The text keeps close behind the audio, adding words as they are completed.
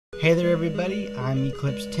Hey there everybody, I'm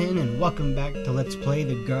EclipseTen and welcome back to Let's Play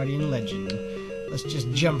the Guardian Legend. Let's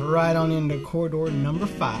just jump right on into corridor number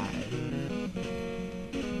 5.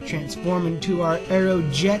 Transform into our arrow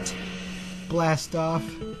jet, blast off,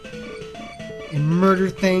 and murder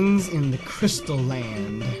things in the Crystal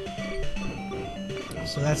Land.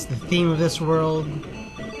 So that's the theme of this world.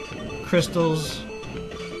 Crystals,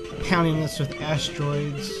 pounding us with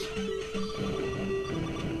asteroids.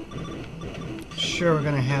 Sure, we're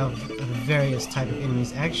gonna have various type of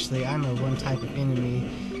enemies. Actually, I know one type of enemy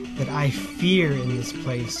that I fear in this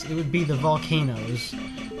place. It would be the volcanoes.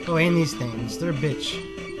 Oh, and these things. They're a bitch.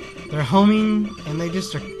 They're homing, and they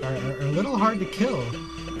just are a little hard to kill.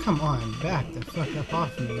 Come on, back the fuck up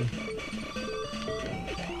off me.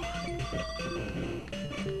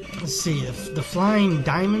 Let's see, the flying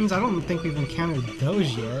diamonds, I don't think we've encountered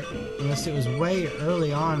those yet. Unless it was way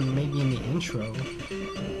early on, maybe in the intro.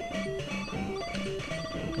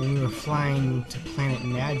 When we were flying to planet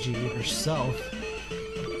Naju herself.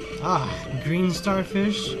 Ah, green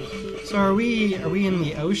starfish. So are we in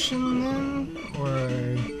the ocean then? Or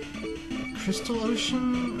crystal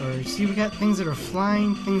ocean? Or see, we got things that are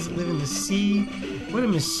flying, things that live in the sea. What a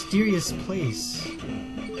mysterious place.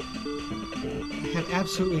 I have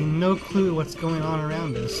absolutely no clue what's going on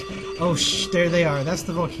around us. Oh there they are. That's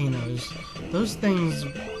the volcanoes. Those things,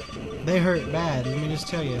 they hurt bad, let me just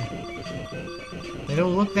tell you. They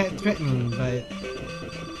don't look that threatening, but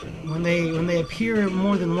when they appear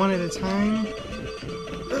more than one at a time,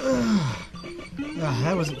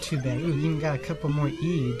 that wasn't too bad. Ooh, we even got a couple more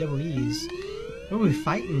double E's. What are we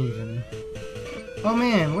fighting even? Oh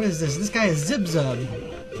man, what is this? This guy is Zib-Zub.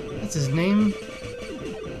 That's his name.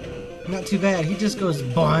 Not too bad. He just goes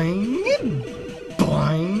boing,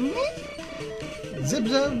 boing.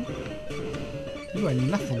 Zib-Zub, you are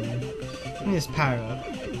nothing. Let me just power up,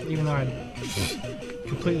 even though I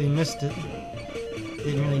completely missed it.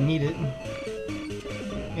 Didn't really need it.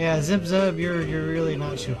 Yeah, Zib-Zub, you're really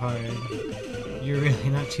not too hard. You're really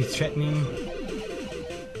not too threatening.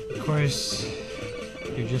 Of course,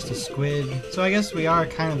 you're just a squid. So I guess we are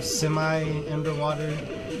kind of semi-underwater.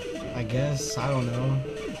 I guess. I don't know.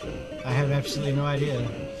 I have absolutely no idea.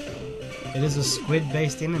 It is a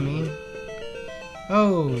squid-based enemy.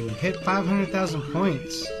 Oh, hit 500,000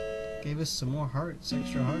 points. Gave us some more hearts,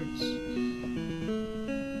 extra hearts.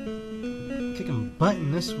 Kicking butt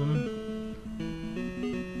in this one.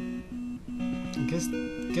 I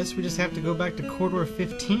guess we just have to go back to corridor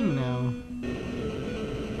 15 now.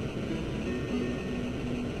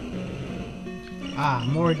 Ah,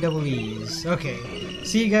 more double E's. Okay,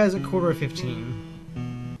 see you guys at corridor 15.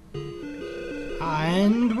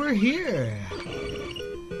 And we're here.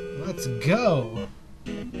 Let's go.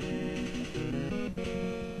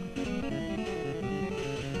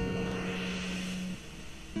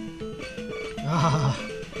 Ah,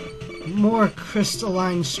 more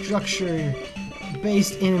crystalline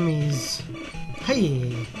structure-based enemies.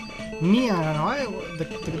 Hey, neon. The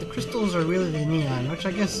crystals are really the neon, which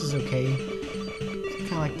I guess is okay. It's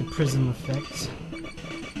kind of like the prism effect.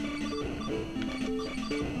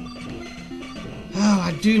 Oh,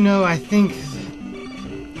 I do know. I think.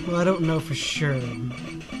 Well, I don't know for sure,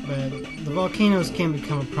 but the volcanoes can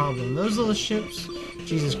become a problem. Those little ships.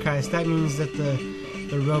 Jesus Christ, that means that the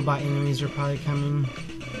robot enemies are probably coming.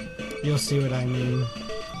 You'll see what I mean.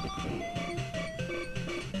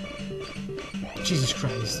 Jesus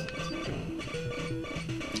Christ.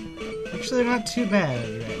 Actually, they're not too bad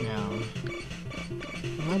right now.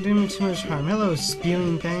 They're not doing me too much harm. Hello,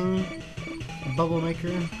 spewing thing. Bubble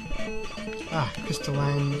maker. Ah,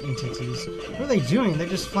 crystalline entities. What are they doing? They're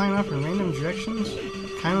just flying off in random directions?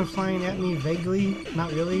 Kind of flying at me vaguely.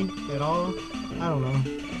 Not really, at all. I don't know.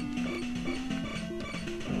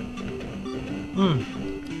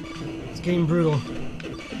 It's getting brutal.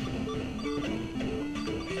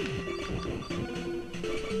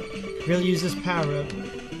 Really use this power up.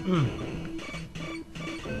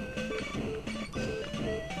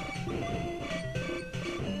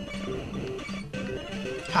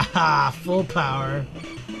 Haha, full power.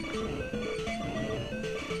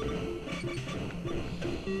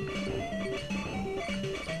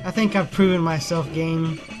 I think I've proven myself,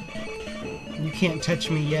 game. You can't touch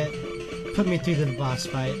me yet. Put me through the boss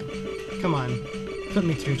fight. Come on. Put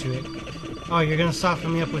me through to it. Oh, you're gonna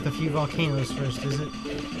soften me up with a few volcanoes first, is it?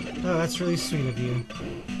 Oh, that's really sweet of you.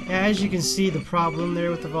 Yeah, as you can see, the problem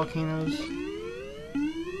there with the volcanoes.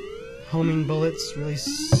 Homing bullets really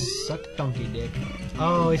suck donkey dick.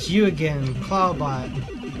 Oh, it's you again, Clawbot.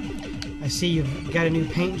 I see you've got a new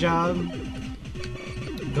paint job.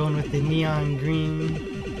 Going with the neon green,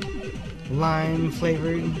 lime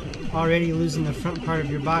flavored. already losing the front part of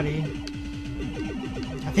your body.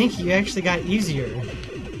 I think you actually got easier,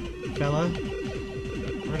 fella.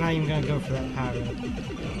 We're not even gonna go for that power up.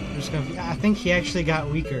 We're just gonna. I think he actually got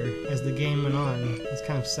weaker as the game went on. It's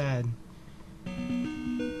kind of sad.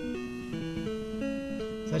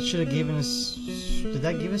 That should have given us... Did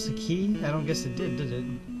that give us a key? I don't guess it did it?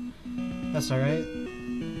 That's alright.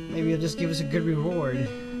 Maybe it'll just give us a good reward.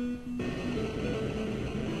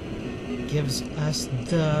 Gives us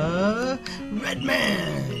the... Red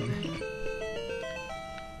Man!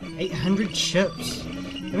 800 chips.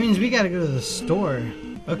 That means we gotta go to the store.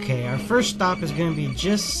 Okay, our first stop is gonna be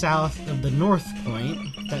just south of the North Point,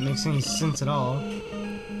 if that makes any sense at all.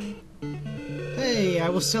 Hey, I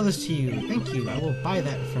will sell this to you. Thank you. I will buy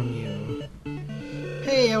that from you.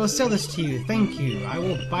 Hey, I will sell this to you. Thank you. I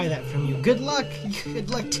will buy that from you. Good luck. Good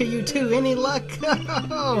luck to you too. Any luck?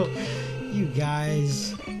 You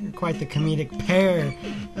guys, you're quite the comedic pair.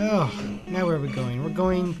 Oh, now where are we going? We're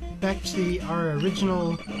going back to our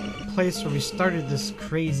original place where we started this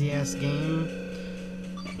crazy ass game.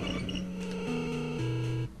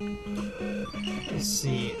 Let's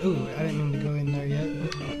see. Ooh, I didn't mean to go in there yet.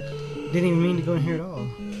 Didn't even mean to go in here at all.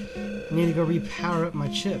 I need to go repower up my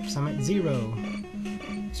chips. I'm at 0.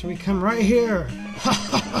 So we come right here. Ha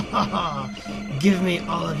ha ha ha! Give me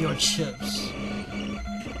all of your chips.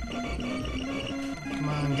 Come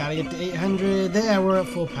on, gotta get to 800. There, we're at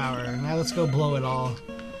full power. Now let's go blow it all.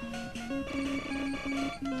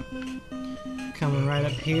 Coming right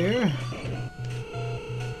up here.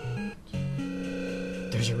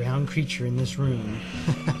 There's a round creature in this room.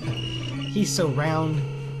 He's so round.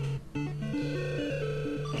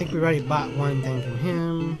 I think we already bought one thing from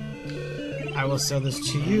him. I will sell this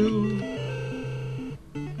to you.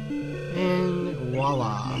 And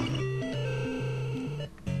voila.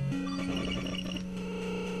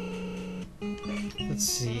 Let's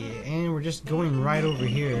see. And we're just going right over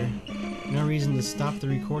here. No reason to stop the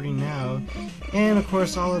recording now. And of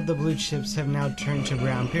course all of the blue chips have now turned to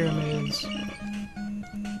brown pyramids.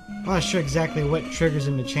 I'm not sure exactly what triggers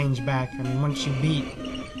them to change back. I mean, once you beat,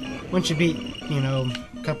 you know,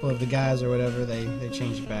 a couple of the guys or whatever, they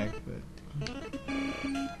change back. But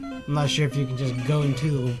I'm not sure if you can just go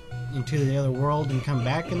into the other world and come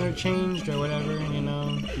back and they're changed or whatever. You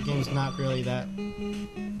know, the game's not really that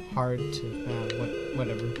hard to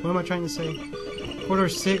whatever. What am I trying to say? Quarter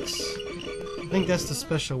 6. I think that's the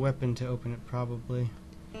special weapon to open it, probably.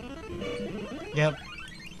 Yep.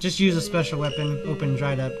 Just use a special weapon, open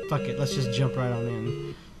dried up, fuck it, let's just jump right on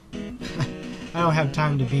in. I don't have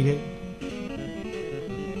time to beat it.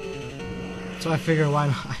 So I figure why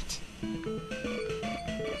not?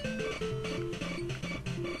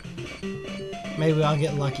 Maybe I'll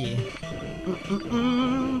get lucky.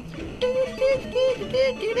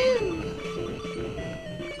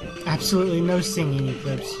 Absolutely no singing,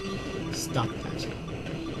 Eclipse. Stop that.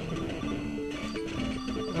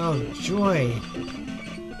 Oh, joy.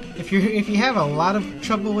 If you have a lot of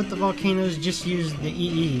trouble with the volcanoes, just use the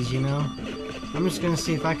EEs, you know? I'm just gonna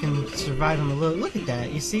see if I can survive them a little. Look at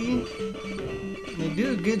that, you see? They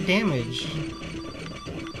do good damage.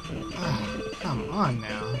 Come on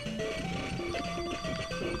now.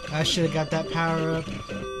 I should have got that power up.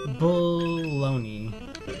 Baloney.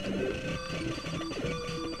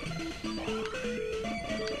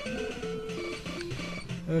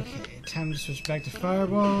 Okay, time to switch back to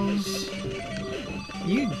fireballs.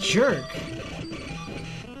 You jerk!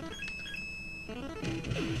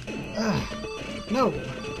 No!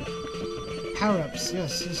 Power-ups,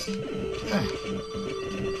 yes.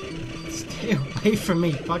 Stay away from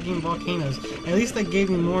me, fucking volcanoes. At least they gave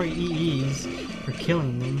me more EEs for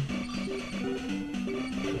killing them.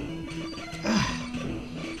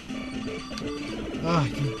 Oh,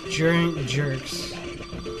 you giant jerks.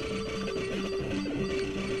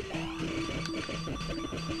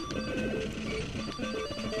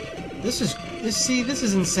 This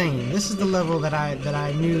is insane. This is the level that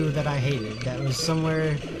I knew that I hated. That was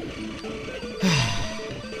somewhere.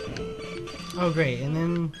 Oh great, and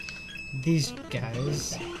then these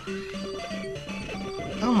guys.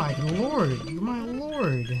 Oh my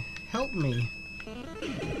lord, help me.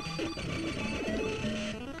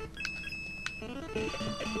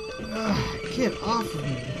 Get off of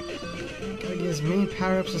me. Gotta get as many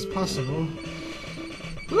power-ups as possible.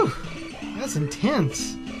 Whew, that's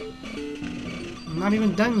intense. I'm not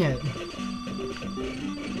even done yet.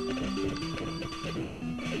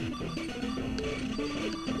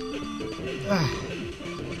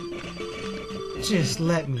 Just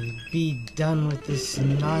let me be done with this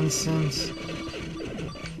nonsense.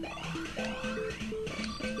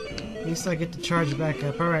 At least I get to charge back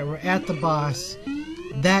up. Alright, we're at the boss.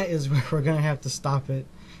 that is where we're gonna have to stop it.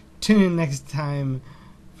 Tune in next time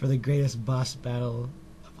for the greatest boss battle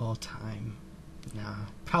of all time. Nah,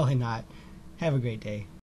 probably not. Have a great day.